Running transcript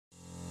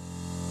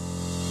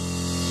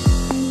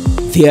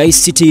The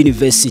ICT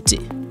University,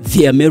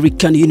 the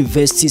American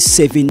university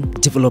serving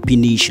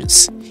developing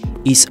nations,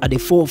 is at the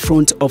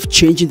forefront of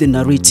changing the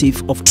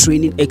narrative of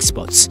training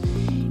experts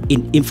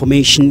in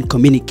information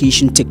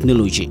communication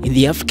technology in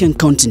the African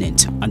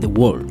continent and the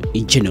world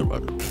in general.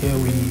 Here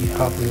we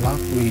have a lab,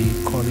 we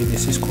call it the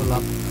Cisco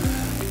lab.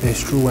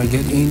 It's true, when you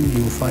get in,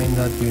 you find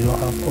that you don't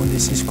have only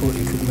Cisco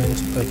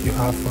equipment, but you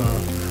have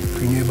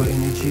renewable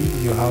energy,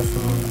 you have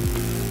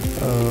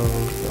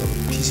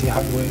PC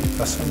hardware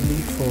assembly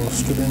for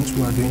students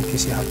who are doing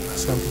PC hardware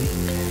assembly.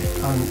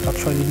 And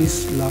actually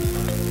this lab,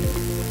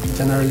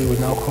 generally we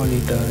now call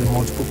it the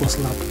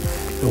multipurpose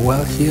lab.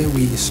 Well, here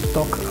we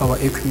stock our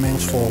equipment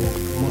for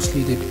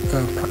mostly the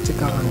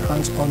practical and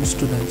hands-on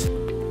students.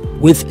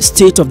 With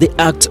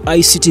state-of-the-art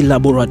ICT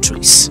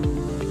laboratories,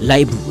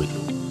 library,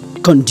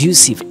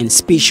 conducive and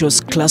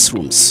spacious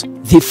classrooms,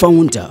 the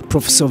founder,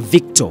 Professor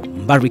Victor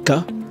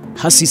Mabarika,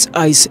 has his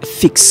eyes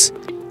fixed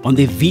on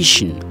the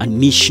vision and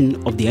mission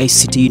of the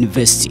ICT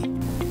University.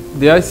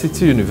 The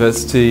ICT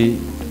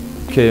University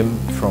came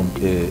from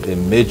a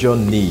major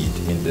need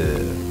in the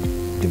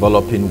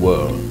developing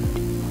world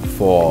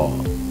for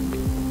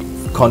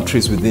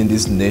countries within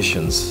these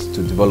nations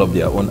to develop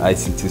their own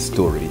ICT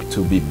story,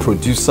 to be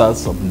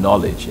producers of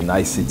knowledge in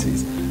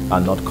ICTs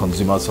and not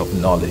consumers of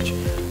knowledge.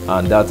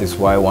 And that is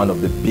why one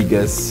of the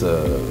biggest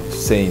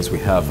sayings we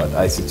have at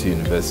ICT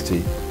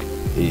University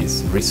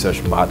is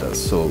research matters.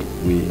 So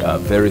we are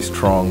very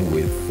strong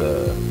with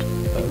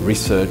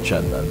research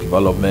and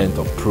development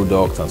of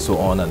products and so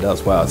on, and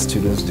that's why our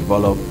students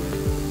develop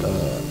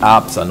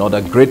apps and other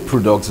great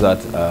products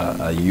that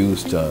are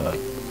used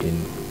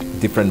in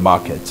different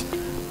markets.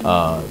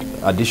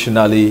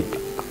 Additionally,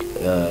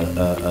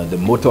 the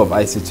motto of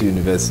ICT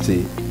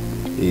University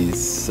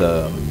is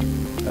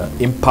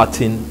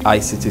imparting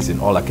ICTs in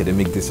all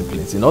academic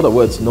disciplines. In other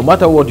words, no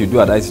matter what you do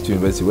at ICT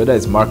University, whether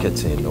it's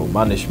marketing or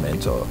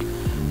management or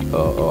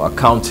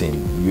accounting,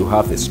 you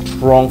have a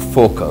strong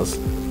focus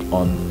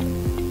on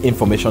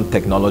information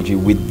technology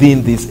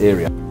within this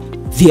area.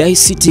 The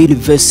ICT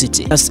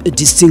University has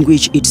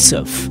distinguished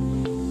itself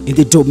in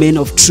the domain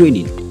of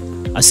training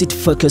as it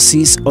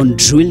focuses on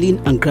drilling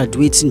and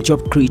graduating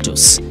job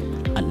creators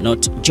and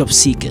not job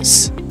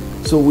seekers.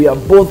 So we are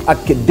both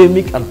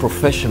academic and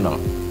professional.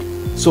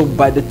 So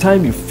by the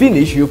time you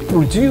finish, you've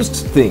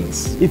produced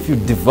things. If you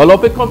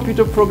develop a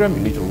computer program,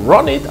 you need to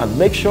run it and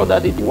make sure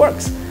that it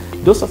works.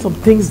 Those are some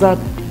things that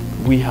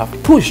we have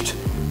pushed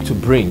to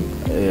bring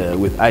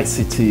with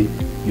ICT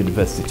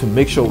University to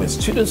make sure when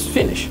students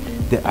finish,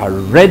 they are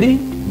ready,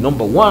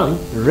 number one,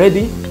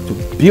 ready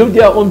to build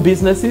their own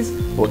businesses.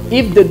 Or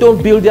if they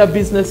don't build their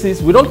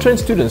businesses, we don't train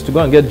students to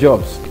go and get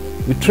jobs.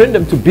 We train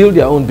them to build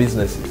their own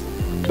businesses.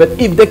 But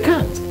if they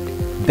can't,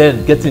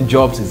 then getting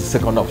jobs is the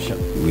second option.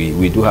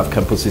 We do have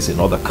campuses in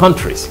other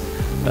countries,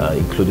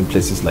 including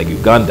places like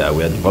Uganda.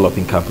 We are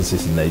developing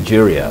campuses in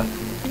Nigeria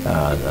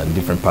and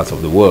different parts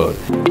of the world.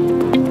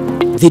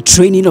 The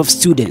training of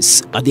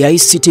students at the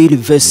ICT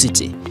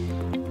University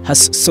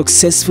has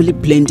successfully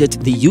blended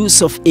the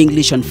use of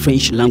English and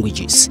French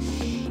languages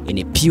in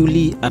a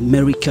purely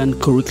American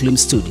curriculum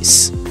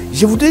studies.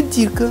 Je voudrais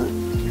dire que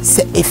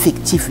c'est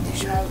effectif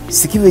déjà.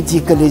 Ce qui veut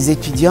dire que les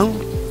étudiants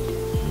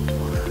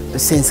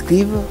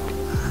s'inscrivent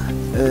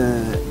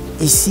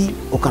ici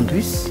au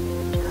campus,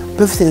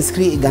 peuvent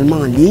s'inscrire également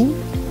en ligne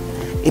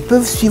et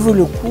peuvent suivre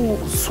le cours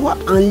soit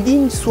en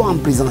ligne, soit en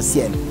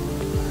présentiel.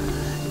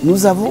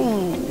 Nous avons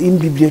une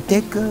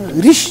bibliothèque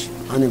riche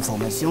en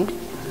informations.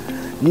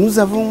 Nous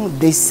avons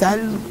des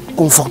salles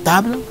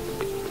confortables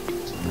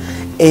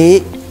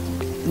et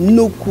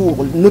nos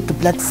cours, notre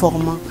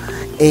plateforme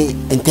est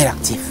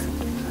interactive.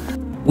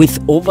 With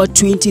over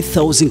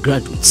 20,000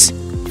 graduates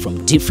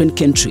from different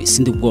countries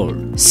in the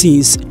world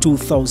since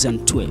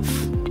 2012,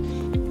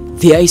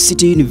 the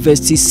ICT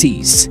University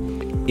sees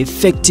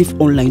effective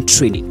online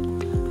training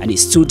and a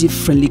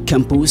student-friendly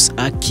campus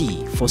are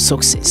key for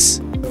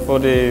success. For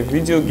the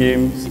video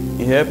games,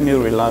 it helped me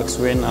relax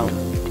when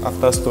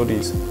after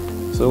studies.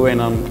 So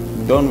when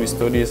I'm done with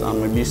studies,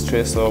 I'm a bit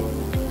stressed up.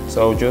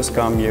 So I'll just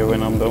come here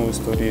when I'm done with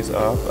studies. I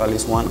have at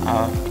least 1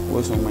 hour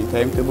was on my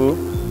timetable.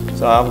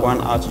 So I have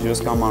 1 hour to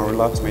just come and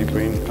relax my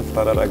brain.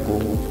 After that, I go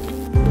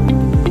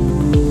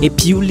home. A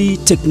purely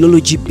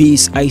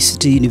technology-based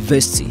ICT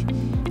university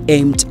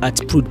aimed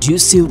at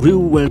producing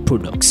real-world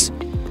products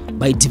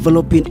by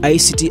developing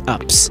ICT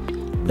apps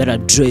that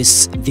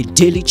address the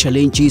daily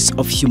challenges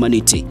of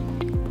humanity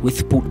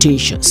with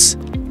potentials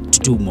to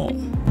do more.